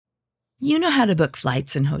You know how to book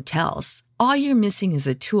flights and hotels. All you're missing is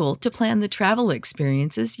a tool to plan the travel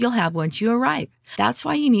experiences you'll have once you arrive. That's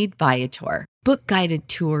why you need Viator. Book guided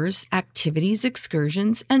tours, activities,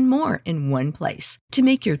 excursions, and more in one place to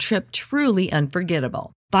make your trip truly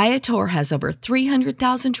unforgettable. Viator has over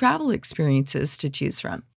 300,000 travel experiences to choose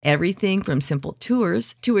from. Everything from simple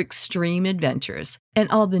tours to extreme adventures and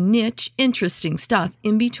all the niche, interesting stuff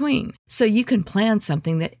in between. So you can plan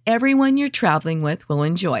something that everyone you're traveling with will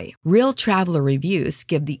enjoy. Real traveler reviews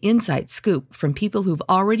give the inside scoop from people who've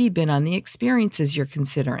already been on the experiences you're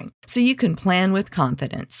considering. So you can plan with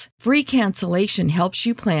confidence. Free cancellation helps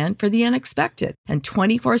you plan for the unexpected. And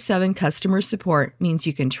 24/7 customer support means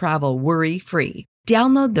you can travel worry-free.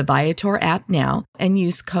 Download the Viator app now and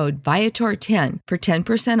use code Viator10 for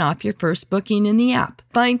 10% off your first booking in the app.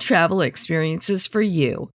 Find travel experiences for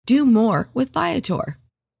you. Do more with Viator.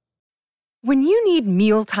 When you need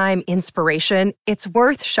mealtime inspiration, it's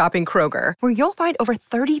worth shopping Kroger, where you'll find over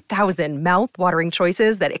 30,000 mouth-watering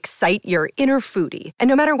choices that excite your inner foodie. And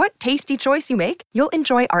no matter what tasty choice you make, you'll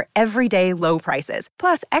enjoy our everyday low prices,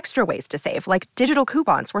 plus extra ways to save, like digital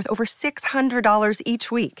coupons worth over $600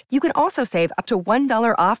 each week. You can also save up to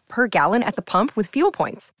 $1 off per gallon at the pump with fuel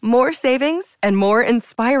points. More savings and more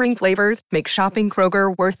inspiring flavors make shopping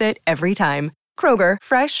Kroger worth it every time. Kroger,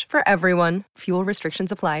 fresh for everyone. Fuel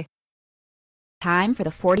restrictions apply. Time for the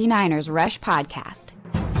 49ers Rush Podcast.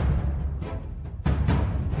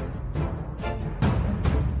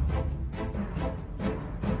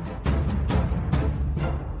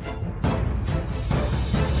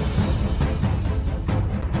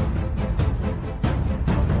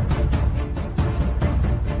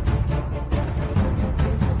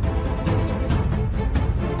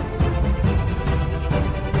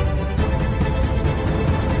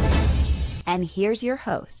 And here's your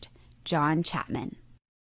host, John Chapman.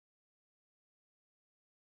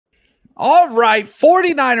 All right,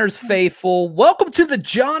 49ers faithful, welcome to the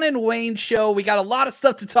John and Wayne Show. We got a lot of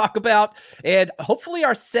stuff to talk about, and hopefully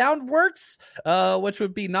our sound works, which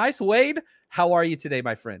would be nice. Wade, how are you today,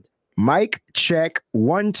 my friend? Mic check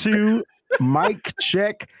 1 2. Mic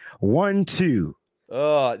check 1 2.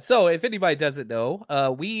 So if anybody doesn't know,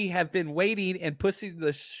 we have been waiting and pushing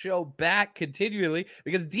the show back continually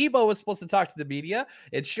because Debo was supposed to talk to the media,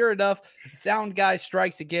 and sure enough, sound guy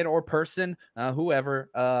strikes again, or person, whoever.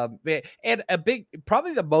 And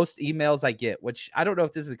probably the most emails I get, which I don't know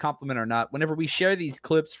if this is a compliment or not, whenever we share these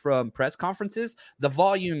clips from press conferences, the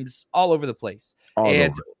volume's all over the place.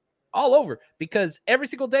 All over, because every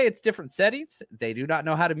single day it's different settings. They do not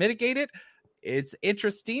know how to mitigate it. It's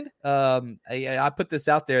interesting. I put this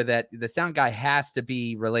out there that the sound guy has to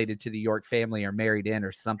be related to the York family or married in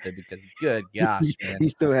or something, because good gosh, man. He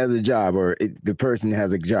still has a job, or the person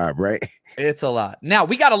has a job, right? It's a lot. Now,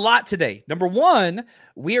 we got a lot today. Number one,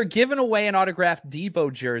 we are giving away an autographed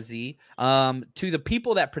Debo jersey to the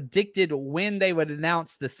people that predicted when they would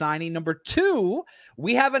announce the signing. Number two,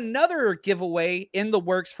 we have another giveaway in the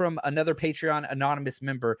works from another Patreon anonymous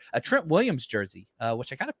member, a Trent Williams jersey,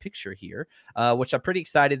 which I got a picture here, which I'm pretty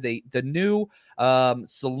excited. The new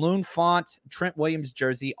saloon font Trent Williams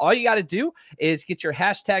jersey. All you got to do is get your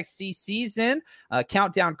hashtag CCs in,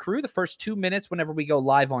 Countdown Crew, the first 2 minutes whenever we go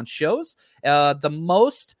live on shows. The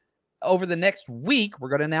most over the next week, we're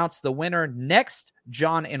going to announce the winner next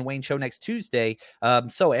John and Wayne Show next Tuesday.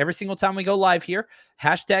 So every single time we go live here,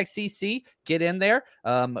 hashtag CC, get in there.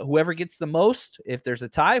 Whoever gets the most, if there's a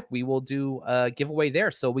tie, we will do a giveaway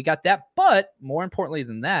there. So we got that. But more importantly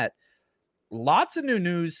than that, lots of new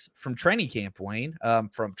news from training camp, Wayne,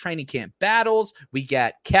 from training camp battles. We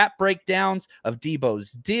got cap breakdowns of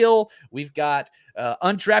Debo's deal. We've got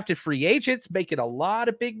undrafted free agents making a lot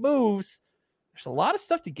of big moves. There's a lot of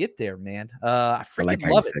stuff to get there, man. I freaking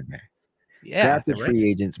love it. Yeah, drafted free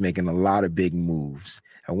agents making a lot of big moves.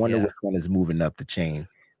 I wonder which one is moving up the chain.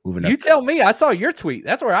 You tell me. I saw your tweet.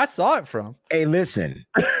 That's where I saw it from. Hey, listen.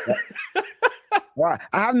 Well,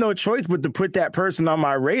 I have no choice but to put that person on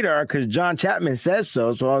my radar because John Chapman says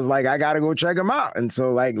so. So I was like, I got to go check him out. And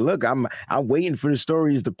so, like, look, I'm waiting for the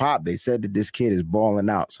stories to pop. They said that this kid is balling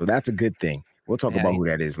out. So that's a good thing. We'll talk about who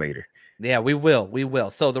that is later. Yeah, we will. We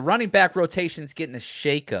will. So the running back rotation is getting a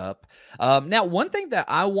shakeup. Now, one thing that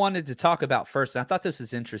I wanted to talk about first, and I thought this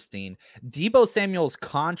was interesting, Debo Samuel's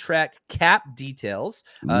contract cap details.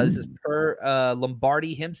 This is per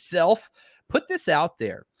Lombardi himself. Put this out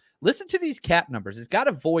there. Listen to these cap numbers. It's got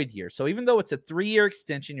a void year. So even though it's a 3-year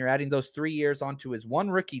extension, you're adding those 3 years onto his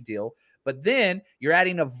one rookie deal, but then you're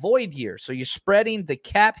adding a void year. So you're spreading the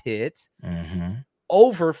cap hit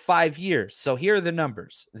over 5 years. So here are the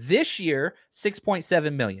numbers. This year,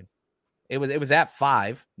 $6.7 million. It was at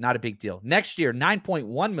 5, not a big deal. Next year,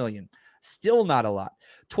 $9.1 million. Still not a lot.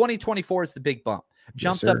 2024 is the big bump.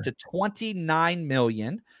 Jumps up to $29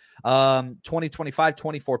 million. 2025,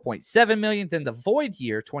 $24.7 million. Then the void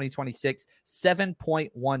year, 2026,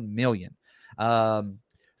 $7.1 million.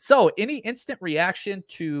 So any instant reaction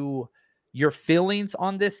to your feelings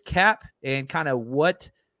on this cap and kind of what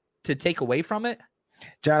to take away from it?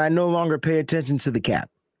 John, I no longer pay attention to the cap.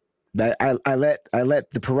 I let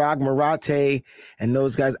the Parag Marathe and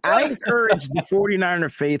those guys. I encourage the 49er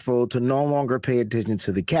faithful to no longer pay attention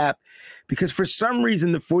to the cap because for some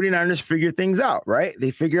reason the 49ers figure things out, right? They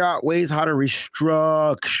figure out ways how to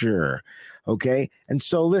restructure. Okay. And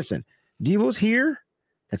so listen, Deebo's here.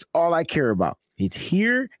 That's all I care about. He's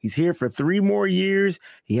here. He's here for 3 more years.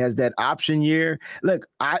 He has that option year. Look,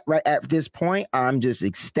 right at this point, I'm just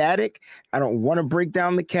ecstatic. I don't want to break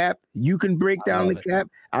down the cap. You can break down the cap.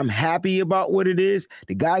 I'm happy about what it is.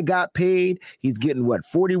 The guy got paid. He's getting what,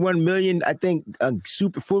 $41 million, I think,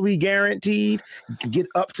 super fully guaranteed. You can get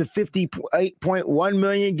up to $58.1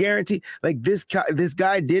 million guaranteed. Like this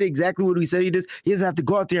guy did exactly what he said he does. He doesn't have to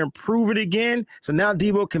go out there and prove it again. So now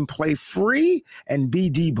Deebo can play free and be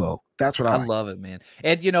Deebo. That's what I like. Love it, man.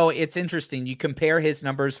 And, you know, it's interesting. You compare his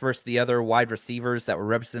numbers versus the other wide receivers that were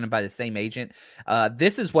represented by the same agent.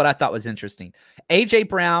 This is what I thought was interesting. A.J.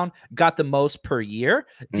 Brown got the most per year.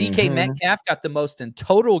 DK Metcalf got the most in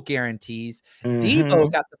total guarantees.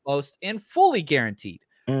 Deebo got the most in fully guaranteed.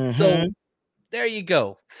 So there you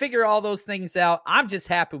go. Figure all those things out. I'm just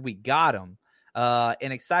happy we got him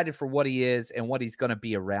and excited for what he is and what he's going to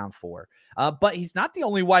be around for. But he's not the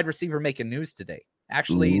only wide receiver making news today.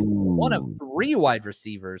 Actually, he's one of 3 wide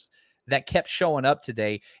receivers that kept showing up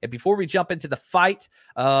today. And before we jump into the fight,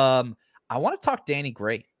 I want to talk Danny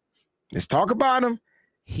Gray. Let's talk about him.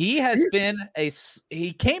 He has been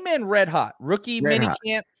he came in red hot. Rookie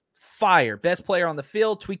minicamp, fire. Best player on the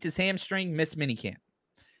field, tweaked his hamstring, missed minicamp.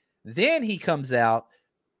 Then he comes out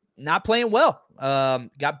not playing well.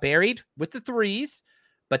 Got buried with the 3s.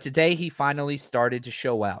 But today he finally started to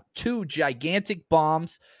show out. 2 gigantic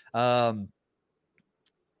bombs.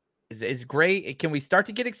 Is Gray? Can we start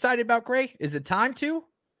to get excited about Gray? Is it time to?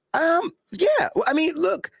 Yeah. I mean,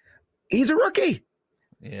 look, he's a rookie.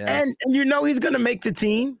 Yeah. And you know he's going to make the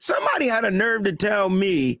team. Somebody had a nerve to tell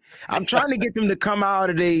me. I'm trying to get them to come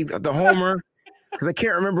out of the homer because I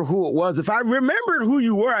can't remember who it was. If I remembered who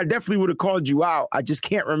you were, I definitely would have called you out. I just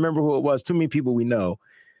can't remember who it was. Too many people we know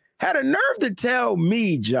had a nerve to tell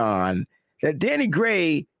me, John, that Danny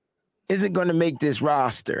Gray isn't going to make this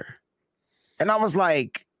roster. And I was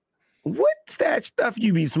like, what's that stuff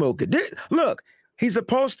you be smoking? Look, he's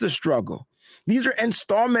supposed to struggle. These are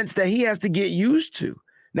installments that he has to get used to.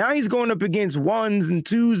 Now he's going up against 1s and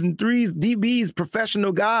 2s and 3s, DBs,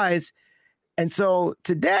 professional guys. And so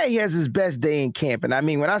today he has his best day in camp. And I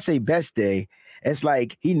mean, when I say best day, it's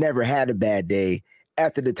like he never had a bad day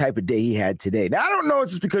after the type of day he had today. Now, I don't know if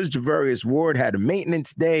it's because Javarius Ward had a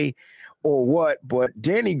maintenance day or what, but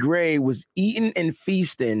Danny Gray was eating and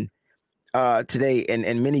feasting today in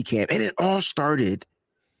minicamp. And it all started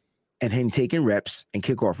at him taking reps and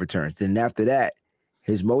kickoff returns. Then after that,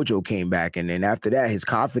 his mojo came back. And then after that, his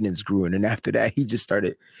confidence grew. And then after that, he just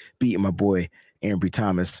started beating my boy, Ambry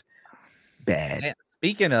Thomas, bad. Man,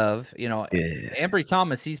 speaking of, Ambry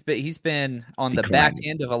Thomas, he's been on the back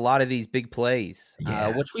end of a lot of these big plays,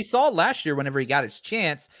 which we saw last year whenever he got his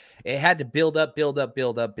chance. It had to build up.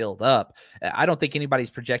 I don't think anybody's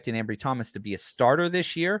projecting Ambry Thomas to be a starter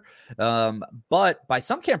this year. But by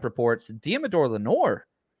some camp reports, Diamador Lenore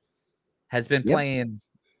has been playing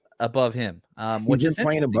above him, which is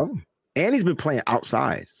playing above him. And he's been playing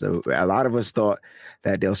outside. So a lot of us thought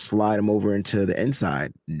that they'll slide him over into the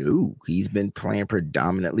inside. No, he's been playing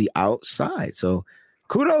predominantly outside. So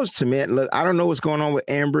kudos to man. Look, I don't know what's going on with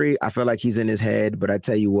Ambry. I feel like he's in his head, but I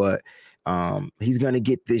tell you what, he's going to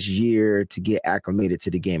get this year to get acclimated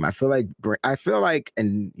to the game. I feel like,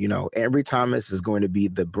 and Ambry Thomas is going to be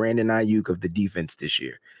the Brandon Ayuk of the defense this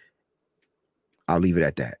year. I'll leave it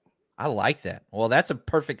at that. I like that. Well, that's a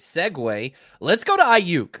perfect segue. Let's go to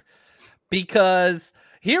Ayuk. Because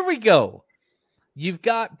here we go. You've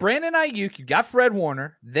got Brandon Ayuk. You've got Fred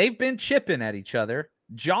Warner. They've been chipping at each other,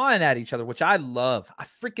 jawing at each other, which I love. I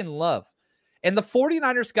freaking love. And the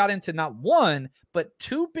 49ers got into not 1, but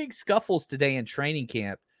 2 big scuffles today in training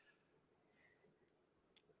camp.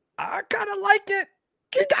 I kind of like it.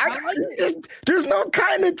 There's no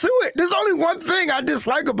kind of to it. There's only one thing I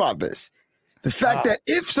dislike about this. The fact that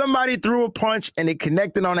if somebody threw a punch and it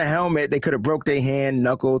connected on a helmet, they could have broke their hand,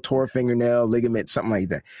 knuckle, tore fingernail, ligament, something like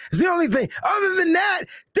that. It's the only thing. Other than that,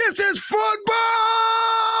 this is football.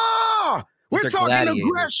 We're talking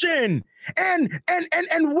aggression. And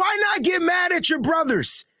why not get mad at your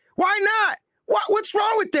brothers? Why not? What's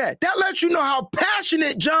wrong with that? That lets you know how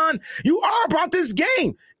passionate, John, you are about this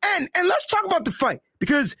game. And let's talk about the fight,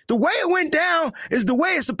 because the way it went down is the way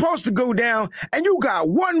it's supposed to go down. And you got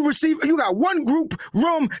one receiver, you got one group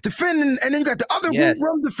room defending, and then you got the other group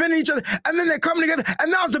room defending each other. And then they're coming together,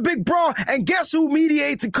 and now it's a big brawl. And guess who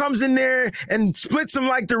mediates and comes in there and splits them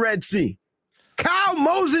like the Red Sea? Kyle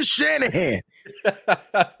Moses Shanahan.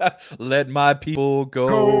 Let my people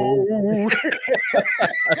go.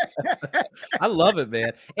 I love it,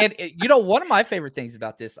 man. And one of my favorite things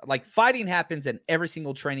about this, like, fighting happens in every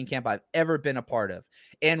single training camp I've ever been a part of.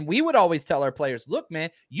 And we would always tell our players, look, man,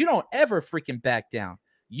 you don't ever freaking back down.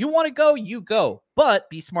 You want to go, you go, but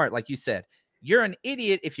be smart. Like you said, you're an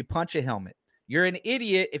idiot if you punch a helmet. You're an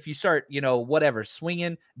idiot if you start,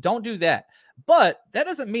 swinging. Don't do that. But that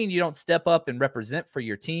doesn't mean you don't step up and represent for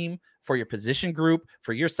your team, for your position group,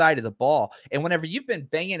 for your side of the ball. And whenever you've been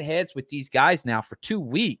banging heads with these guys now for 2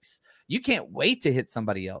 weeks, you can't wait to hit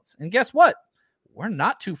somebody else. And guess what? We're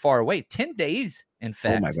not too far away. 10 days, in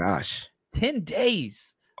fact. Oh, my gosh. 10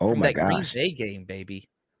 days from that Green Bay game, baby.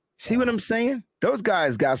 See what I'm saying? Those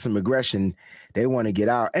guys got some aggression. They want to get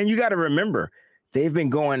out. And you got to remember, they've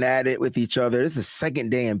been going at it with each other. This is the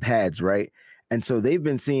second day in pads, right? And so they've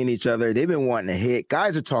been seeing each other. They've been wanting to hit.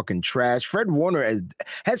 Guys are talking trash. Fred Warner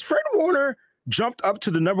has Fred Warner jumped up to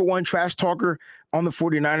the number one trash talker on the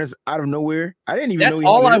 49ers out of nowhere? I didn't even know. That's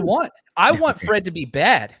all I want. I want Fred to be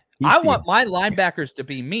bad. I want my linebackers to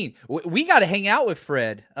be mean. We got to hang out with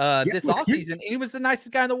Fred this offseason. He was the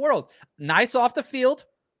nicest guy in the world. Nice off the field.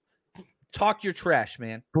 Talk your trash,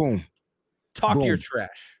 man. Boom. Talk your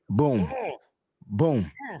trash. Boom. Boom.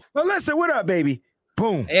 Melissa, what up, baby?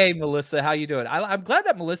 Boom. Hey, Melissa, how you doing? I'm glad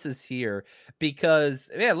that Melissa's here because,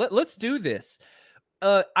 let's do this.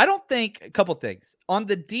 I don't think a couple things on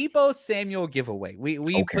the Deebo Samuel giveaway.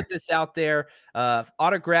 We put this out there,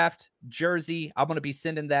 autographed jersey. I'm going to be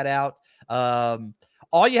sending that out.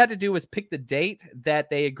 All you had to do was pick the date that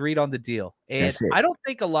they agreed on the deal. And I don't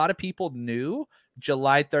think a lot of people knew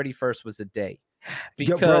July 31st was a day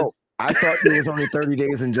because I thought it was only 30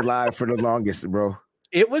 days in July for the longest, bro.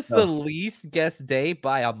 It was the least guessed day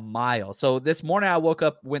by a mile. So this morning I woke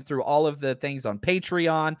up, went through all of the things on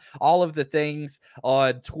Patreon, all of the things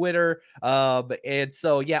on Twitter. And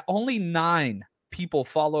so, only 9 people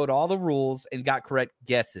followed all the rules and got correct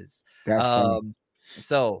guesses. That's funny.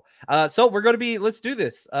 So we're going to let's do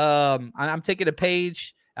this. I'm taking a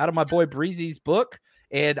page out of my boy Breezy's book,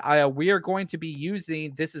 and we are going to be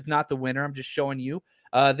using, this is not the winner. I'm just showing you.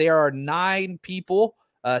 There are 9 people.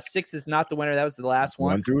 6 is not the winner. That was the last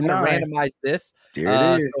one. 1 through 9. Randomize this. There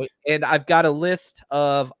it is. And I've got a list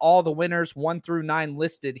of all the winners, 1 through 9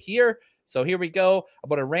 listed here. So here we go. I'm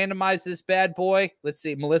going to randomize this bad boy. Let's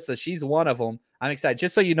see. Melissa, she's one of them. I'm excited.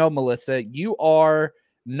 Just so you know, Melissa, you are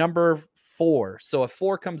number 4. So if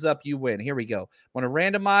 4 comes up, you win. Here we go. I'm going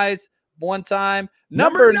to randomize one time.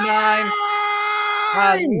 Number 9.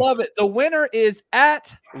 I love it. The winner is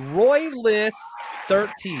at Royliss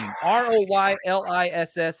 13.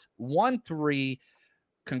 ROYLISS 13.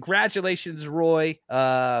 Congratulations, Roy.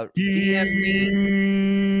 DM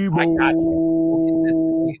me. My God.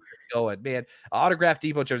 We'll get this going, man. Autographed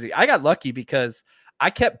Deebo jersey. I got lucky because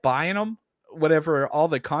I kept buying them whenever all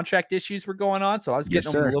the contract issues were going on. So I was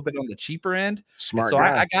getting them a little bit on the cheaper end. Smart. So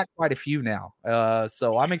I got quite a few now.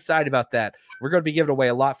 So I'm excited about that. We're going to be giving away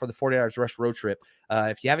a lot for the 49ers Rush Road Trip.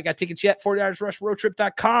 If you haven't got tickets yet,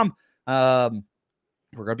 49ersRushRoadTrip.com.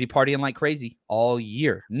 We're going to be partying like crazy all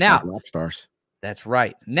year. Now, like rock stars. That's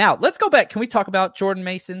right. Now, let's go back. Can we talk about Jordan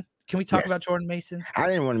Mason? Can we talk about Jordan Mason? I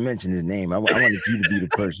didn't want to mention his name. I wanted you to be the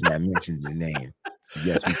person that mentions his name. So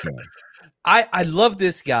yes, we can. I love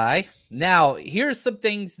this guy. Now, here's some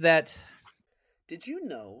things that... Did you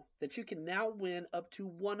know that you can now win up to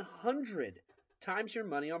 100 times your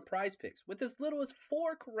money on Prize Picks with as little as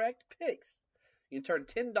 4 correct picks? You can turn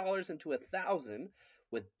 $10 into $1,000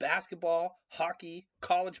 with basketball, hockey,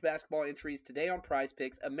 college basketball entries today on Prize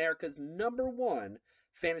Picks, America's #1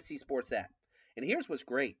 fantasy sports app. And here's what's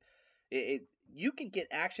great. You can get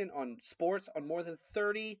action on sports on more than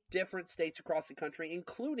 30 different states across the country,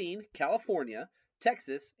 including California,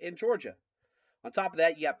 Texas, and Georgia. On top of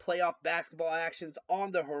that, you got playoff basketball actions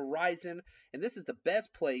on the horizon, and this is the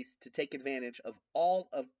best place to take advantage of all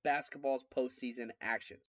of basketball's postseason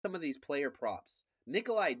actions. Some of these player props.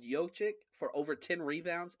 Nikolai Jokic for over 10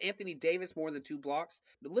 rebounds. Anthony Davis more than 2 blocks.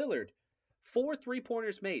 Lillard, 4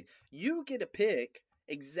 3-pointers made. You get to pick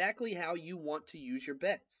exactly how you want to use your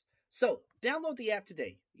bets. So, download the app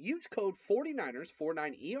today. Use code 49ers,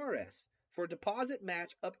 49ERS, for a deposit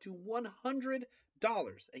match up to $100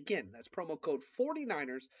 Again, that's promo code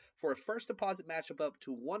 49ers for a first deposit matchup up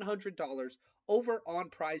to $100 over on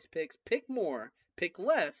Prize Picks. Pick more, pick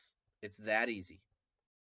less. It's that easy.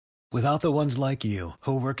 Without the ones like you,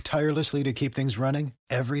 who work tirelessly to keep things running,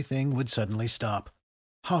 everything would suddenly stop.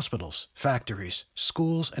 Hospitals, factories,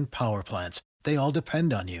 schools, and power plants, they all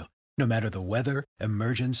depend on you. No matter the weather,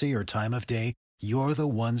 emergency, or time of day, you're the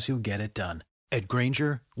ones who get it done. At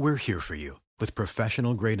Grainger, we're here for you with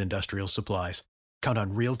professional-grade industrial supplies. Count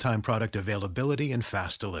on real-time product availability and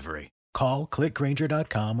fast delivery. Call,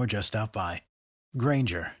 clickgrainger.com, or just stop by.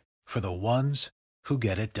 Grainger, for the ones who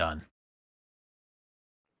get it done.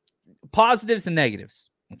 Positives and negatives.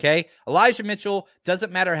 Okay. Elijah Mitchell,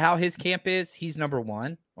 doesn't matter how his camp is, he's number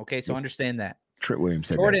one. Okay. So understand that. Trent Williams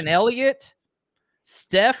said Jordan Elliott,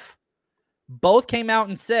 Steph, both came out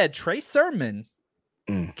and said Trey Sermon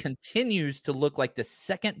continues to look like the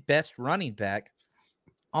second best running back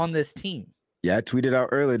on this team. Yeah, I tweeted out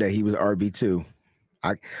earlier that he was RB2.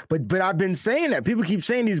 But I've been saying that. People keep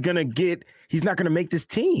saying he's not gonna make this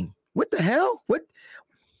team. What the hell? What?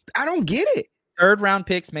 I don't get it. Third round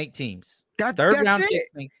picks make teams. Picks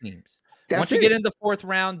make teams. Once you get in the fourth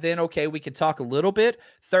round, then okay, we can talk a little bit.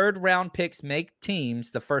 Third round picks make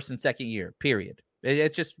teams the first and second year, period.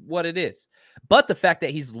 It's just what it is. But the fact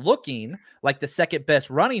that he's looking like the second best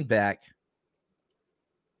running back.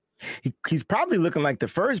 He's probably looking like the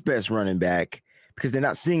first best running back because they're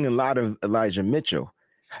not seeing a lot of Elijah Mitchell.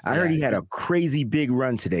 I heard he had a crazy big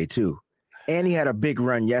run today too. And he had a big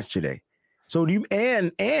run yesterday. So do you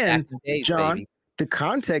and John, baby. The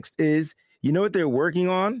context is, you know what they're working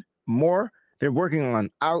on more? They're working on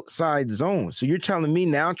outside zone. So you're telling me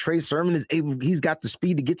now Trey Sermon he's got the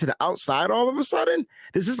speed to get to the outside all of a sudden?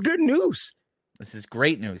 This is good news. This is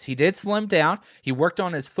great news. He did slim down. He worked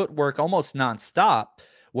on his footwork almost nonstop,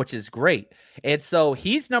 which is great. And so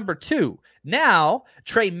he's number 2. Now,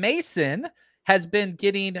 Trey Mason has been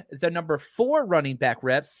getting the number 4 running back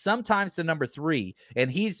reps, sometimes the number 3.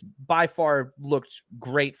 And he's by far looked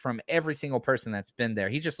great from every single person that's been there.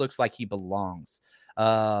 He just looks like he belongs.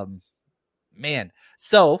 Man.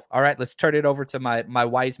 So, all right, let's turn it over to my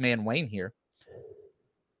wise man, Wayne here.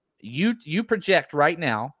 You project right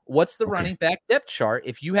now, what's the running back depth chart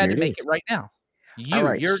if you had to make it right now?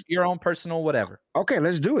 Your own personal whatever. Okay,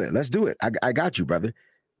 let's do it. I got you, brother.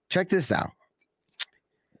 Check this out.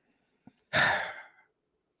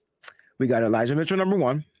 We got Elijah Mitchell number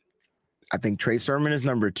 1. I think Trey Sermon is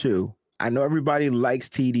number 2. I know everybody likes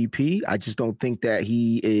TDP. I just don't think that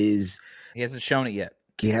he hasn't shown it yet.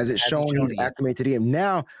 He hasn't shown he's acclimated to the game.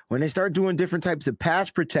 Now, when they start doing different types of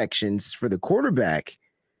pass protections for the quarterback,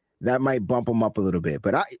 that might bump him up a little bit.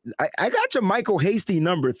 But I got your Michael Hasty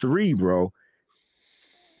number 3, bro.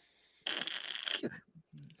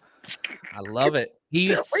 I love it. He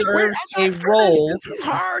serves a role. This is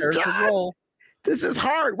hard. This is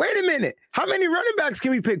hard. Wait a minute. How many running backs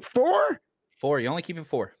can we pick? 4? 4. You only keeping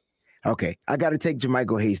 4. Okay. I got to take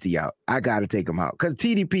JaMychal Hasty out. I got to take him out because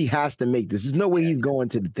TDP has to make this. There's no way he's going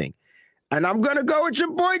to the thing. And I'm going to go with your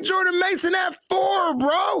boy Jordan Mason at 4,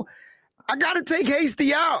 bro. I got to take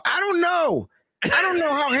Hasty out. I don't know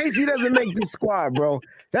how Hasty doesn't make this squad, bro.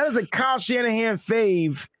 That is a Kyle Shanahan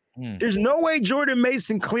fave. There's no way Jordan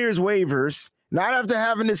Mason clears waivers, not after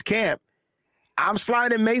having this camp. I'm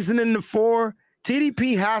sliding Mason in the 4.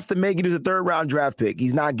 TDP has to make it as a 3rd round draft pick.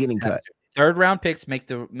 He's not getting cut. 3rd round picks make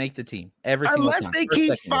the team every single time. Unless they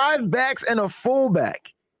keep 5 backs and a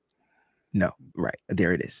fullback. No, right.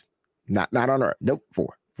 There it is. Not on our nope,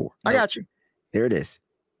 4. Nope. I got you. There it is.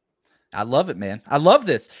 I love it, man. I love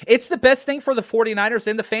this. It's the best thing for the 49ers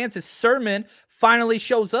and the fans if Sermon finally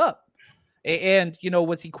shows up. And,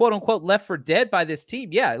 was he quote unquote left for dead by this team?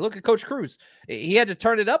 Yeah. Look at Coach Cruz. He had to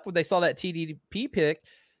turn it up when they saw that TDP pick.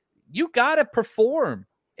 You got to perform.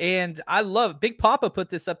 And I love Big Papa put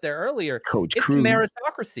this up there earlier. Coach Cruz. A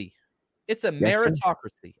meritocracy. It's a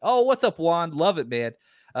meritocracy. Sir. Oh, what's up, Juan? Love it, man.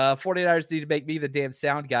 49ers need to make me the damn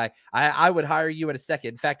sound guy. I would hire you in a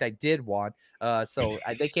second. In fact, I did, Juan. So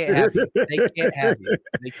they can't have you. They can't have you.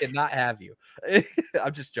 They cannot have you.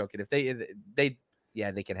 I'm just joking. If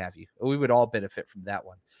they can have you. We would all benefit from that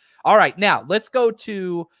one. All right, now let's go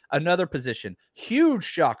to another position. Huge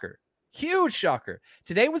shocker.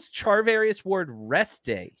 Today was Charvarius Ward rest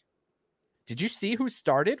day. Did you see who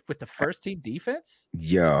started with the first team defense?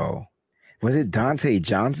 Yo, was it Dante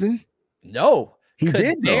Johnson? No, he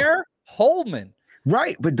did. Kader Holman.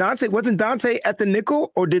 Right, but wasn't Dante at the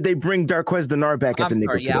nickel, or did they bring Darqueze Dennard back at the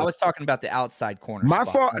nickel? Yeah, I was talking about the outside corner. My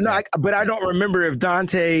fault. No, but I don't remember if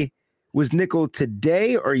Dante was nickel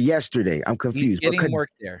today or yesterday. I'm confused. He's getting work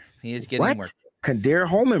there. He is getting work. Kader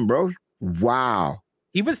Holman, bro. Wow.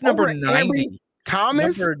 He was number 90.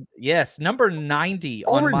 Thomas number 90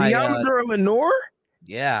 over on my Deommodore Lenoir.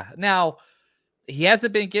 Yeah. Now he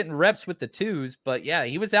hasn't been getting reps with the twos, but yeah,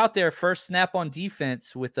 he was out there first snap on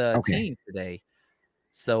defense with a team today.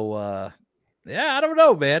 So yeah, I don't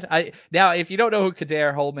know, man. Now if you don't know who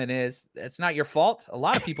Kader Holman is, it's not your fault. A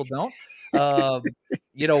lot of people don't.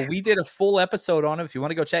 We did a full episode on him. If you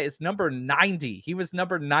want to go check, it's number 90. He was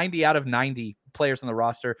number 90 out of 90 players on the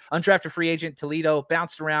roster. Undrafted free agent, Toledo,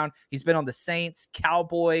 bounced around. He's been on the Saints,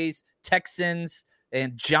 Cowboys, Texans,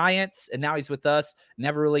 and Giants, and now he's with us.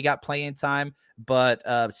 Never really got playing time, but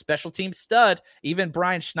special team stud. Even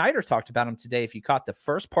Brian Schneider talked about him today. If you caught the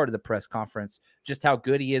first part of the press conference, just how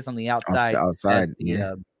good he is on the outside.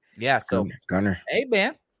 So Gunner. Hey,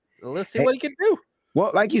 man, let's see what he can do.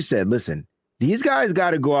 Well, like you said, listen, these guys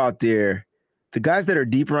got to go out there. The guys that are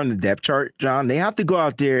deeper on the depth chart, John, they have to go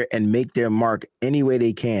out there and make their mark any way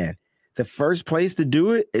they can. The first place to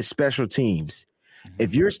do it is special teams.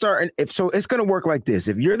 If you're starting, it's going to work like this.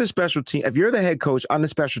 If you're the special team, if you're the head coach, I'm the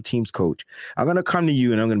special teams coach. I'm going to come to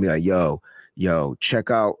you and I'm going to be like, yo,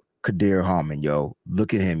 check out Kader Holman. Yo,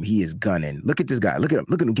 look at him. He is gunning. Look at this guy. Look at him.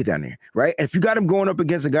 Get down there. Right. And if you got him going up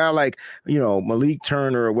against a guy like, Malik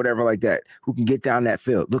Turner or whatever like that, who can get down that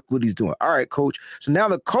field, look what he's doing. All right, coach. So now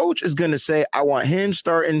the coach is going to say, I want him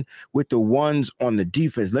starting with the ones on the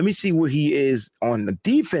defense. Let me see what he is on the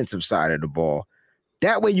defensive side of the ball.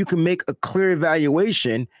 That way you can make a clear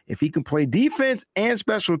evaluation. If he can play defense and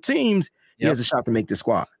special teams, he has a shot to make the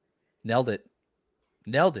squad. Nailed it.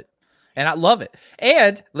 And I love it.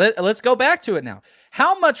 And let's go back to it now.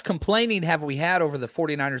 How much complaining have we had over the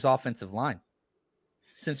 49ers offensive line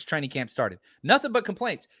since training camp started? Nothing but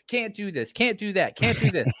complaints. Can't do this. Can't do that. Can't do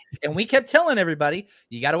this. And we kept telling everybody,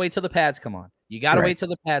 you got to wait till the pads come on.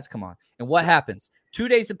 And what happens? 2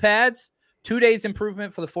 days of pads, 2 days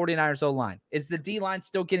improvement for the 49ers O-line. Is the D-line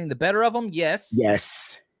still getting the better of them? Yes.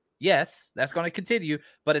 That's going to continue,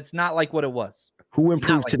 but it's not like what it was. Who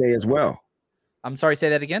improved today as well? I'm sorry, say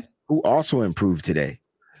that again? Who also improved today?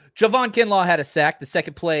 Javon Kinlaw had a sack, the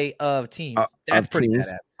second play of team. That's pretty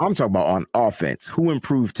badass. I'm talking about on offense. Who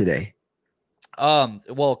improved today?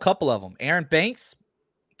 Well, a couple of them. Aaron Banks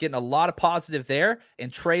getting a lot of positive there,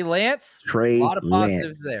 and Trey Lance, a lot of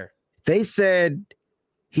positives there. They said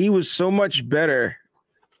he was so much better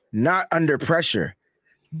not under pressure.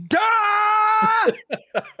 Duh!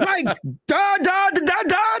 Like, duh.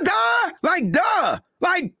 Like, duh.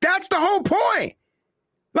 Like, that's the whole point.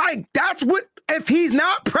 Like, that's what, if he's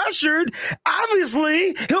not pressured,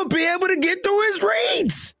 obviously he'll be able to get through his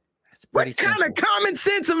reads. What kind of common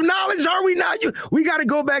sense of knowledge are we not? We got to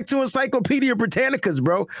go back to Encyclopedia Britannicas,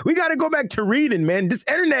 bro. We got to go back to reading, man. This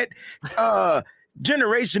internet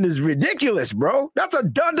generation is ridiculous, bro. That's a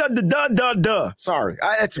duh. Sorry.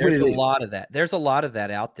 That's what it is. There's a lot of that. There's a lot of that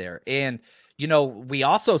out there. And, we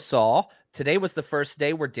also saw today was the first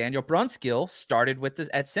day where Daniel Brunskill started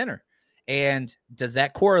at center. And does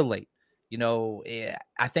that correlate?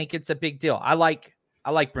 I think it's a big deal. I like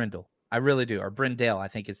Brindle. I really do. Or Brindale, I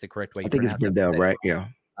think is the correct way. I think it's Brindale, right? Yeah.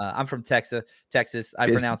 I'm from Texas. I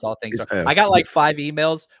pronounce all things. I got like 5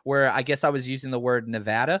 emails where I guess I was using the word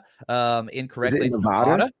Nevada incorrectly. Is it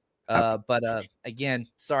Nevada? But again,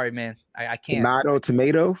 sorry, man. I can't.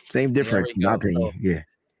 Tomato, same difference, in my opinion. Yeah.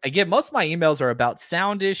 Again, most of my emails are about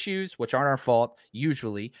sound issues, which aren't our fault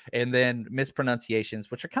usually, and then mispronunciations,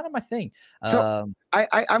 which are kind of my thing. So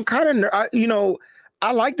I'm kind of,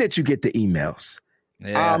 I like that you get the emails.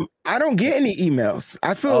 Yeah. I don't get any emails.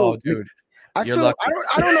 I feel, dude, I don't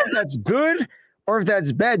know if that's good or if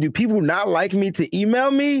that's bad. Do people not like me to email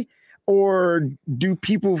me, or do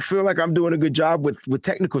people feel like I'm doing a good job with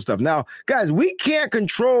technical stuff? Now, guys, we can't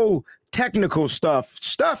control technical stuff.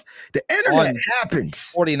 The internet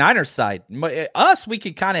happens. 49ers side. Us, we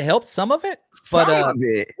could kind of help some of it, but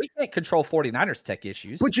we can't control 49ers tech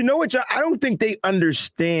issues. But you know what? I don't think they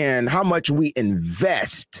understand how much we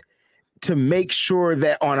invest to make sure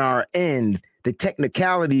that on our end, the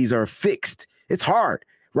technicalities are fixed. It's hard,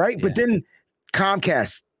 right? Yeah. But then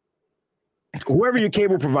Comcast, whoever your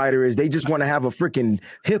cable provider is, they just want to have a freaking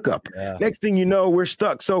hiccup. Yeah. Next thing you know, we're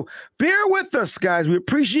stuck. So bear with us, guys. We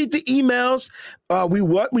appreciate the emails. We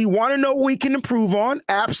want to know what we can improve on.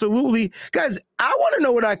 Absolutely. Guys, I want to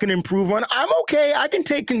know what I can improve on. I'm okay. I can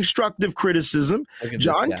take constructive criticism.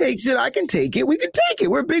 John takes it. I can take it. We can take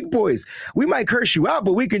it. We're big boys. We might curse you out,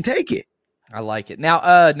 but we can take it. I like it.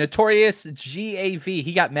 Now, Notorious GAV,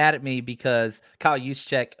 he got mad at me because Kyle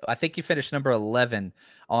Juszczyk, I think he finished number 11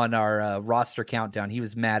 on our roster countdown. He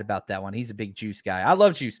was mad about that one. He's a big Juice guy. I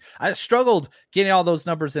love Juice. I struggled getting all those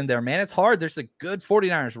numbers in there, man. It's hard. There's a good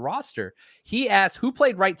 49ers roster. He asked who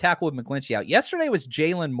played right tackle with McGlinchey out. Yesterday was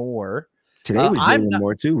Jalen Moore. Today was Jalen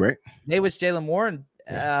Moore too, right? Today was Jalen Moore, and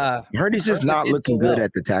I heard he's just not looking good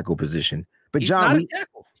at the tackle position. But he's John,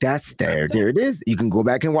 that's there. There it is. You can go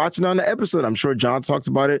back and watch it on the episode. I'm sure John talks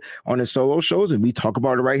about it on his solo shows, and we talk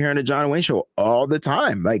about it right here on the John Wayne Show all the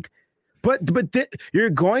time. Like, but you're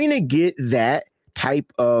going to get that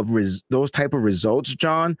type of those type of results,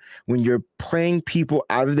 John, when you're playing people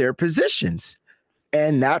out of their positions.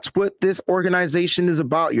 And that's what this organization is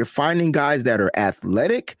about. You're finding guys that are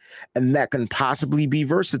athletic and that can possibly be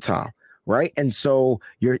versatile. Right. And so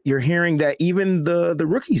you're hearing that even the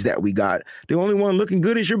rookies that we got, the only one looking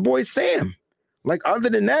good is your boy Sam. Like, other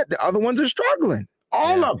than that, the other ones are struggling.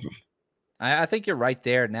 All of them. I think you're right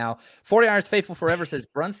there. Now, 49ers Faithful Forever says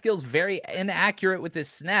Brunskill's very inaccurate with his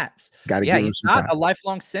snaps. He's not a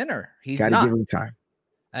lifelong center. He's not. Gotta give him time.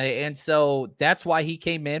 And so that's why he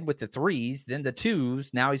came in with the 3s, then the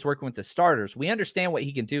 2s. Now he's working with the starters. We understand what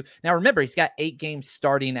he can do. Now, remember, he's got 8 games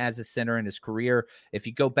starting as a center in his carear. If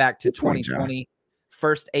you go back to 2020,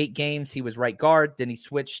 first 8 games, he was right guard. Then he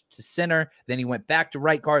switched to center. Then he went back to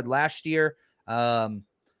right guard last year.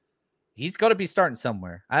 He's going to be starting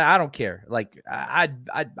somewhere. I don't care. Like,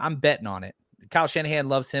 I'm betting on it. Kyle Shanahan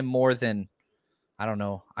loves him more than, I don't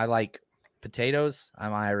know. I like potatoes.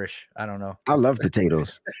 I'm Irish. I don't know. I love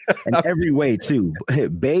potatoes in every way too.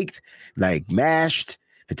 Baked, like mashed,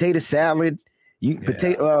 potato salad,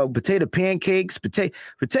 potato pancakes,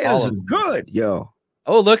 potatoes is good, yo.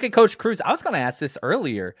 Oh, look at Coach Cruz. I was going to ask this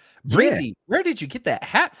earlier. Breezy, where did you get that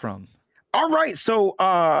hat from? All right, so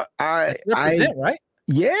I right?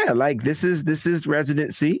 Yeah, like this is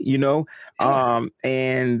residency, you know,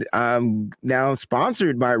 and I'm now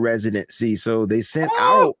sponsored by Residency, so they sent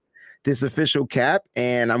out this official cap,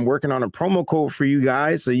 and I'm working on a promo code for you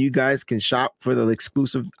guys so you guys can shop for the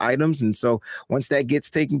exclusive items. And so once that gets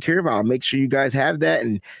taken care of, I'll make sure you guys have that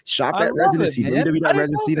and shop at Residency.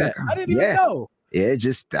 www.residency.com. I didn't even know. Yeah,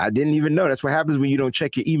 I didn't even know. That's what happens when you don't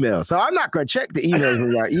check your email. So I'm not going to check the emails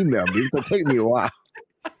when y'all email me. It's going to take me a while.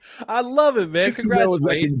 I love it, man. Congratulations. Was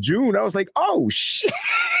like in June. I was like, oh, shit.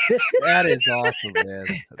 That is awesome, man.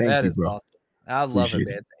 That is awesome. I love it,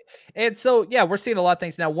 man. And so, yeah, we're seeing a lot of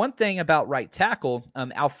things. Now, one thing about right tackle,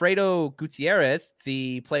 Alfredo Gutierrez,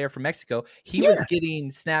 the player from Mexico, he was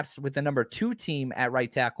getting snaps with the number 2 team at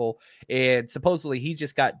right tackle, and supposedly he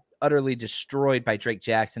just got utterly destroyed by Drake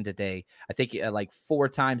Jackson today. I think like 4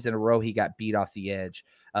 times in a row he got beat off the edge,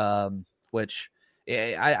 which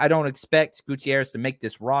I don't expect Gutierrez to make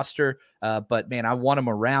this roster, but, man, I want him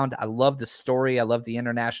around. I love the story. I love the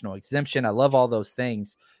international exemption. I love all those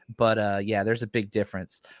things. But, yeah, there's a big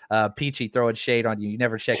difference. Peachy throwing shade on you. You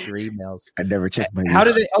never check your emails. I never check my emails. How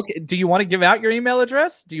did it? Okay, do you want to give out your email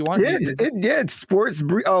address? Do you want? It's sports.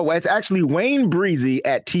 It's actually Wayne Breezy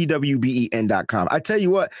at twben.com. I tell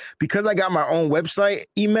you what, because I got my own website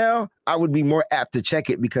email, I would be more apt to check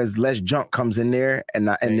it because less junk comes in there and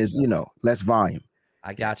there's, less volume.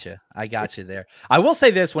 I got you there. I will say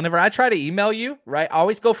this, whenever I try to email you, right, I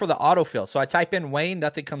always go for the autofill. So I type in Wayne,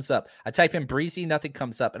 nothing comes up. I type in Breezy, nothing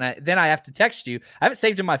comes up. And then I have to text you. I have it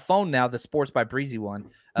saved in my phone now, the Sports by Breezy one,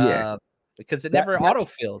 because it never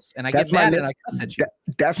autofills. And I get mad and I cuss at you.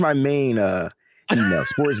 That's my main email,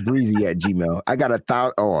 sportsbreezy@gmail. I got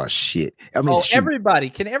 1,000. Oh, shit. Everybody,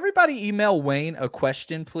 can everybody email Wayne a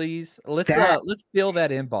question, please? Let's fill that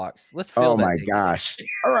inbox. Let's fill that. Oh, my gosh.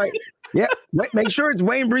 All right. Yeah, make sure it's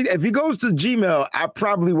Wayne Breezy. If he goes to Gmail, I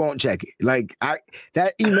probably won't check it. Like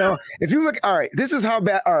that email. If you look, all right, this is how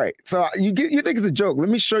bad. All right, so you think it's a joke? Let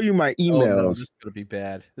me show you my emails. Oh, no, this is gonna be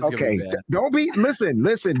bad. Don't be.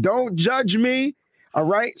 Listen. Don't judge me. All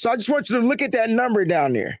right. So I just want you to look at that number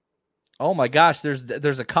down there. Oh my gosh,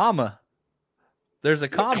 there's a comma. There's a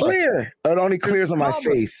comma. Clear. It only clears on my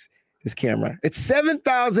face. This camera. It's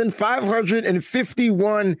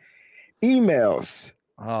 7,551 emails.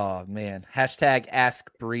 Oh, man. Hashtag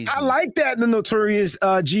Ask Breezy. I like that, the notorious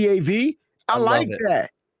GAV. I like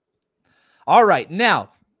that. All right.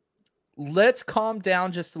 Now, let's calm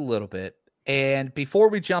down just a little bit. And before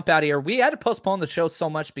we jump out of here, we had to postpone the show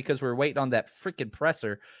so much because we were waiting on that freaking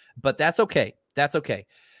presser. But that's okay. That's okay.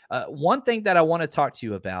 One thing that I want to talk to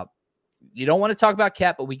you about, you don't want to talk about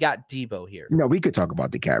Cat, but we got Debo here. No, we could talk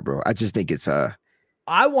about the Cat, bro. I just think it's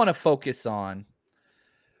I want to focus on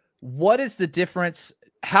what is the difference.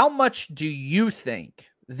 How much do you think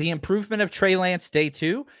the improvement of Trey Lance day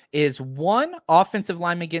 2 is 1, offensive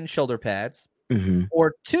lineman getting shoulder pads,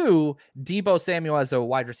 or 2, Debo Samuel as a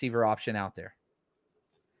wide receiver option out there?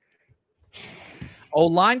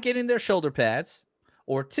 O-line getting their shoulder pads,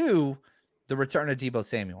 or 2, the return of Debo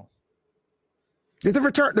Samuel? The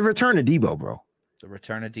return of Debo, bro. The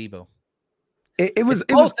return of Debo. It was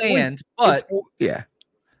yeah.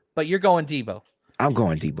 but you're going Debo. I'm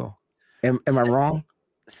going Debo. Am I wrong?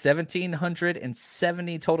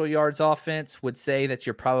 1,770 total yards offense would say that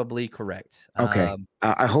you're probably correct. Okay.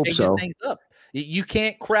 I hope so. Things up. You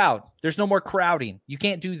can't crowd. There's no more crowding. You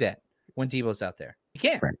can't do that when Debo's out there. You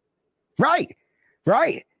can't. Right.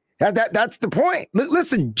 That's the point.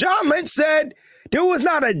 Listen, John Lynch said there was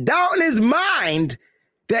not a doubt in his mind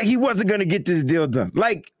that he wasn't going to get this deal done.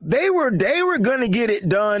 Like they were going to get it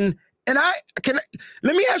done. And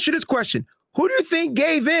let me ask you this question. Who do you think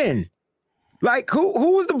gave in? Like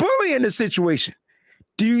who was the bully in this situation?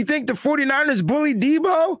 Do you think the 49ers bullied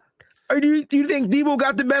Debo? Or do you think Debo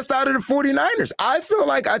got the best out of the 49ers? I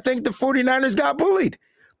think the 49ers got bullied.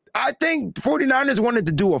 I think the 49ers wanted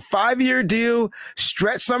to do a 5-year deal,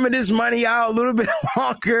 stretch some of this money out a little bit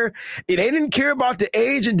longer. They didn't care about the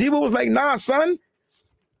age. And Debo was like, nah, son,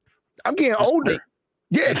 I'm getting older.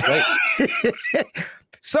 Yeah.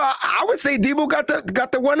 So I would say Debo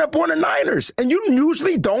got the one up on the Niners. And you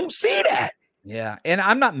usually don't see that. Yeah. And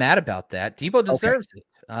I'm not mad about that. Debo deserves it.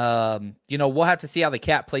 We'll have to see how the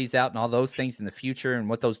cap plays out and all those things in the future and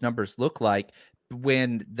what those numbers look like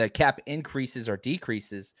when the cap increases or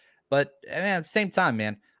decreases. But at the same time,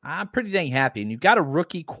 man, I'm pretty dang happy. And you've got a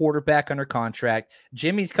rookie quarterback under contract.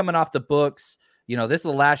 Jimmy's coming off the books. This is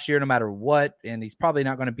the last year no matter what, and he's probably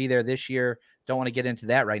not going to be there this year. Don't want to get into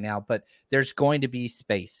that right now, but there's going to be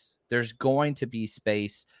space. You're going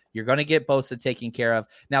to get Bosa taken care of.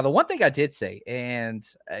 Now, the one thing I did say, and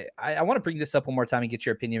I want to bring this up one more time and get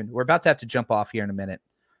your opinion. We're about to have to jump off here in a minute.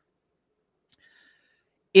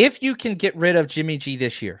 If you can get rid of Jimmy G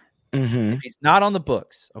this year, if he's not on the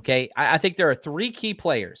books, okay, I think there are 3 key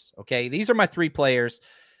players, okay? These are my 3 players,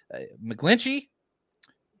 McGlinchey,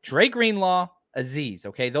 Dre Greenlaw, Azeez,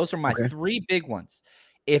 okay? Those are my 3 big ones.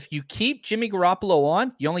 If you keep Jimmy Garoppolo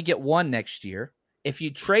on, you only get 1 next year. If you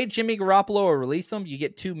trade Jimmy Garoppolo or release him, you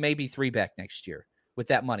get 2, maybe 3 back next year with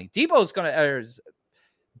that money. Bosa's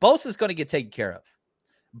going to get taken care of.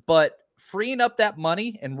 But freeing up that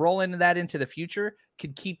money and rolling that into the future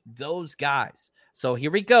could keep those guys. So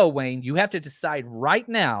here we go, Wayne. You have to decide right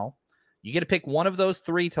now. You get to pick one of those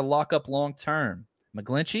 3 to lock up long-term.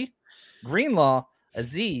 McGlinchey, Greenlaw,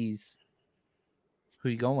 Azeez. Who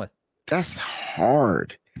are you going with? That's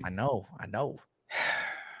hard. I know.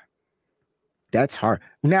 That's hard.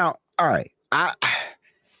 Now, all right.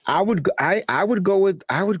 I would go with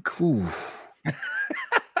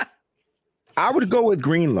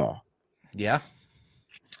Greenlaw. Yeah.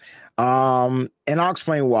 And I'll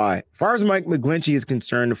explain why. As far as Mike McGlinchey is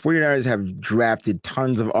concerned, the 49ers have drafted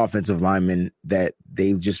tons of offensive linemen that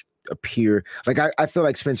they just appear like I feel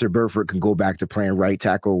like Spencer Burford can go back to playing right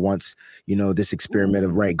tackle once this experiment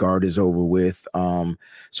of right guard is over with.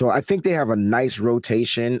 So I think they have a nice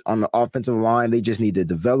rotation on the offensive line. They just need to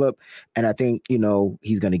develop, and I think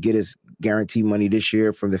he's going to get his guarantee money this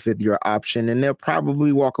year from the 5th-year option, and they'll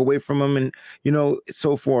probably walk away from him, and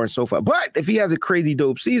so forth and so forth. But if he has a crazy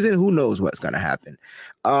dope season, who knows what's going to happen?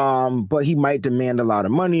 But he might demand a lot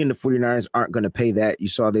of money, and the 49ers aren't going to pay that. You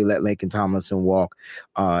saw they let Laken Tomlinson walk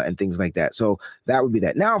and things like that. So that would be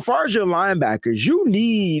that. Now, as far as your linebackers, you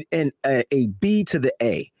need a B to the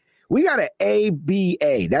A. We got an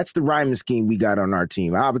ABA. That's the rhyming scheme we got on our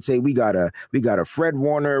team. I would say we got a Fred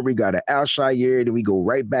Warner, we got an Al Shire, then we go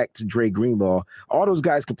right back to Dre Greenlaw. All those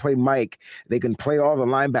guys can play Mike. They can play all the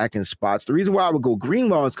linebacking spots. The reason why I would go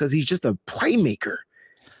Greenlaw is because he's just a playmaker.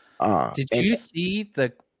 Did you see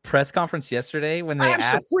the press conference yesterday when they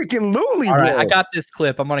asked? Freaking Luli, all right, I got this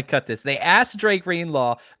clip. I'm going to cut this. They asked Dre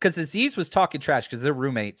Greenlaw, because Azeez was talking trash because they're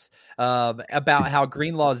roommates, about how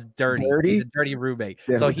Greenlaw's dirty. He's a dirty roommate.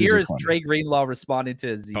 Yeah, so here's Dre Greenlaw responding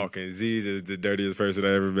to Azeez. Talking. Azeez is the dirtiest person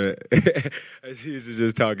I ever met. Azeez is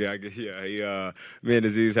just talking. Me and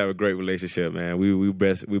Azeez have a great relationship, man. We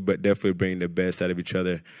definitely bring the best out of each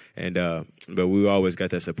other, and but we always got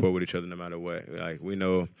that support with each other no matter what. Like we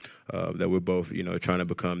know that we're both, trying to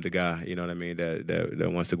become the guy, you know what I mean, that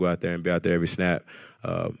wants to go out there and be out there every snap.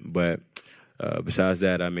 But besides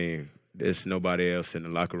that, I mean, there's nobody else in the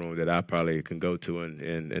locker room that I probably can go to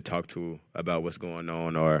and talk to about what's going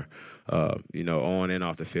on or, on and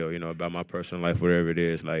off the field, about my personal life, whatever it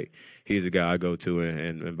is. Like, he's the guy I go to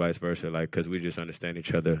and vice versa, like, because we just understand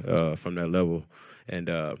each other from that level. And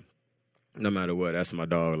no matter what, that's my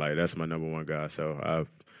dog. Like, that's my number one guy. So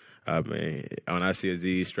I mean, when I see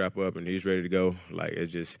Azeez strap up and he's ready to go, like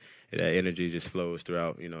that energy just flows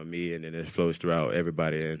throughout, me, and then it flows throughout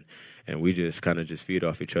everybody, and we just kind of just feed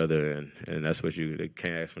off each other, and that's what you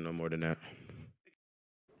can't ask for no more than that.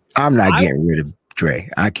 I'm not getting rid of Dre.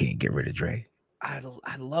 I can't get rid of Dre.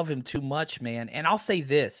 I love him too much, man. And I'll say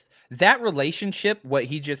this, that relationship, what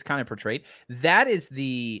he just kind of portrayed, that is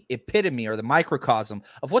the epitome or the microcosm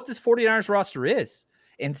of what this 49ers roster is.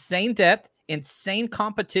 Insane depth, insane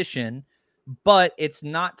competition, but it's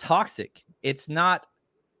not toxic. It's not,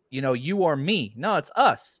 you or me. No, it's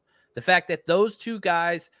us. The fact that those two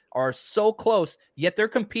guys are so close, yet they're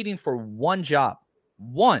competing for one job.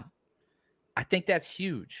 One. I think that's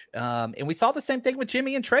huge. And we saw the same thing with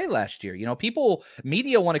Jimmy and Trey last year.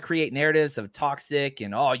 Media want to create narratives of toxic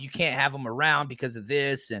and, you can't have them around because of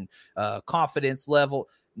this and confidence level.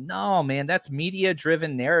 No, man, that's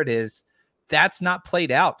media-driven narratives. That's not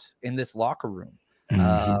played out in this locker room.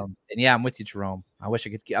 And yeah, I'm with you, Jerome. I wish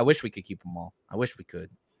we could keep them all. I wish we could.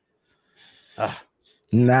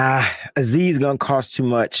 Nah, Azeez gonna cost too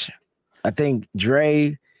much. I think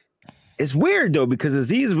Dre. It's weird though because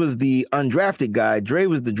Azeez was the undrafted guy. Dre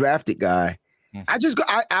was the drafted guy.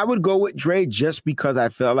 I would go with Dre just because I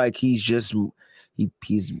felt like he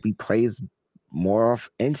plays more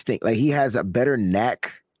off instinct. Like he has a better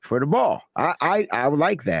knack for the ball. I would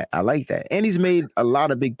like that. I like that. And he's made a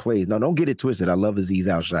lot of big plays. No, don't get it twisted. I love Azeez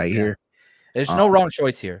Al-Shaair here. There's no wrong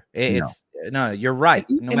choice here. No, you're right.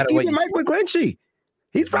 No matter what. Even Mike McGlinchey,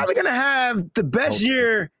 he's probably going to have the best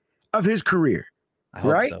year of his career. I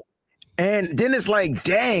hope so. And then it's like,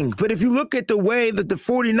 dang. But if you look at the way that the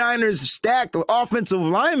 49ers stacked the offensive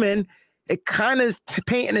linemen, it kind of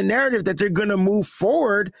painting a narrative that they're going to move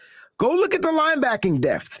forward. Go look at the linebacking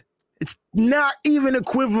depth. It's not even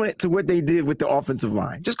equivalent to what they did with the offensive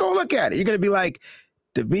line. Just go look at it. You're going to be like,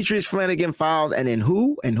 Demetrius Flanagan fouls, and then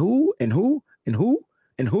who, and who, and who, and who,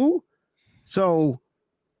 and who. So,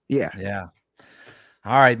 yeah. Yeah.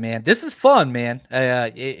 All right, man. This is fun, man.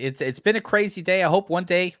 It's been a crazy day. I hope one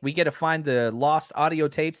day we get to find the lost audio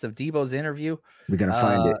tapes of Debo's interview. We're going to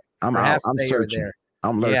find it. I'm searching.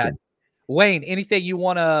 I'm lurking. Yeah. Wayne, anything you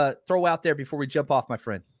want to throw out there before we jump off, my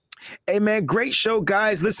friend? Hey, man, great show,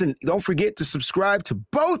 guys. Listen, don't forget to subscribe to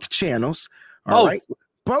both channels. All right.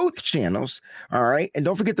 Both channels. All right. And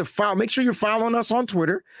don't forget to follow. Make sure you're following us on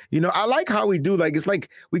Twitter. I like how we do. Like, it's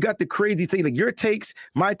like we got the crazy thing, like your takes,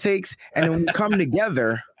 my takes. And then when we come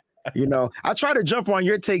together, I try to jump on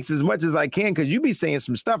your takes as much as I can because you be saying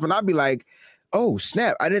some stuff and I'll be like, oh,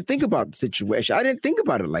 snap. I didn't think about the situation. I didn't think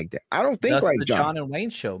about it like that. I don't think that's like the John and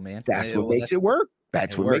Wayne show, man. That's what makes it work.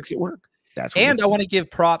 That's what makes it work. And I want to give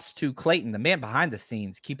props to Clayton, the man behind the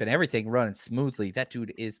scenes, keeping everything running smoothly. That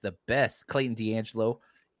dude is the best. Clayton D'Angelo.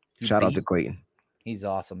 Shout out to Clayton. He's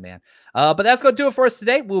awesome, man. But that's going to do it for us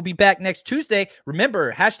today. We'll be back next Tuesday.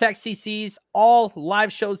 Remember, #CCs, all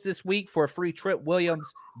live shows this week for a free Trent Williams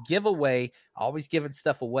giveaway. Always giving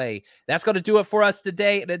stuff away. That's going to do it for us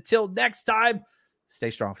today. And until next time,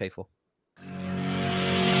 stay strong, faithful.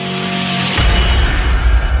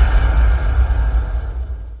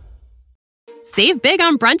 Save big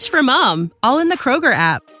on brunch for mom, all in the Kroger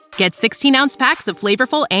app. Get 16-ounce packs of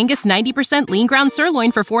flavorful Angus 90% lean ground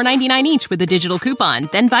sirloin for $4.99 each with a digital coupon.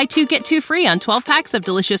 Then buy 2, get 2 free on 12 packs of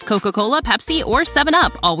delicious Coca-Cola, Pepsi, or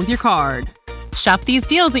 7-Up, all with your card. Shop these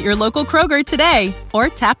deals at your local Kroger today, or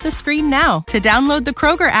tap the screen now to download the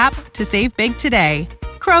Kroger app to save big today.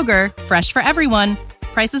 Kroger, fresh for everyone.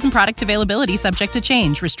 Prices and product availability subject to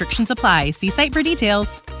change. Restrictions apply. See site for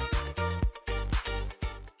details.